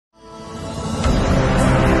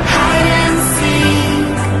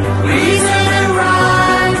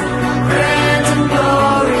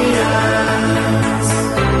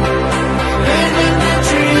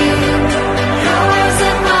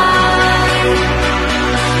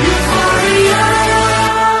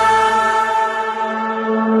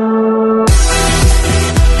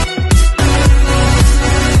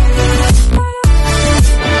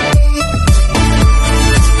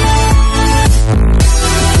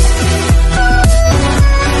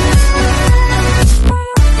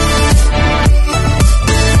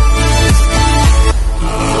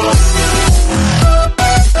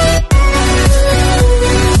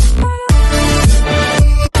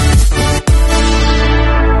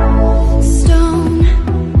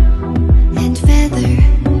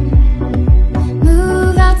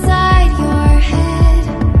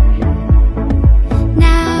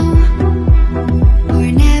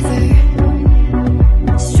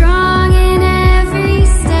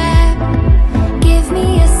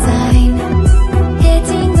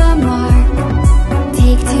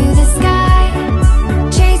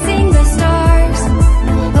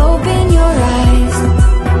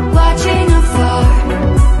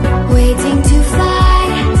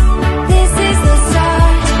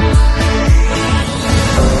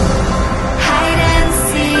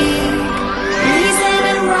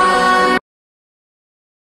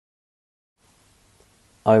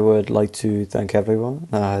I would like to thank everyone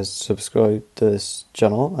that has subscribed to this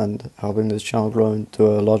channel and helping this channel grow into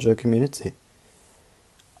a larger community.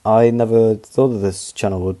 I never thought that this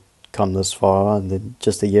channel would come this far, and in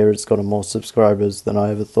just a year it's gotten more subscribers than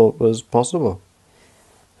I ever thought was possible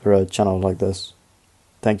for a channel like this.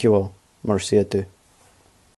 Thank you all. Merci à tous.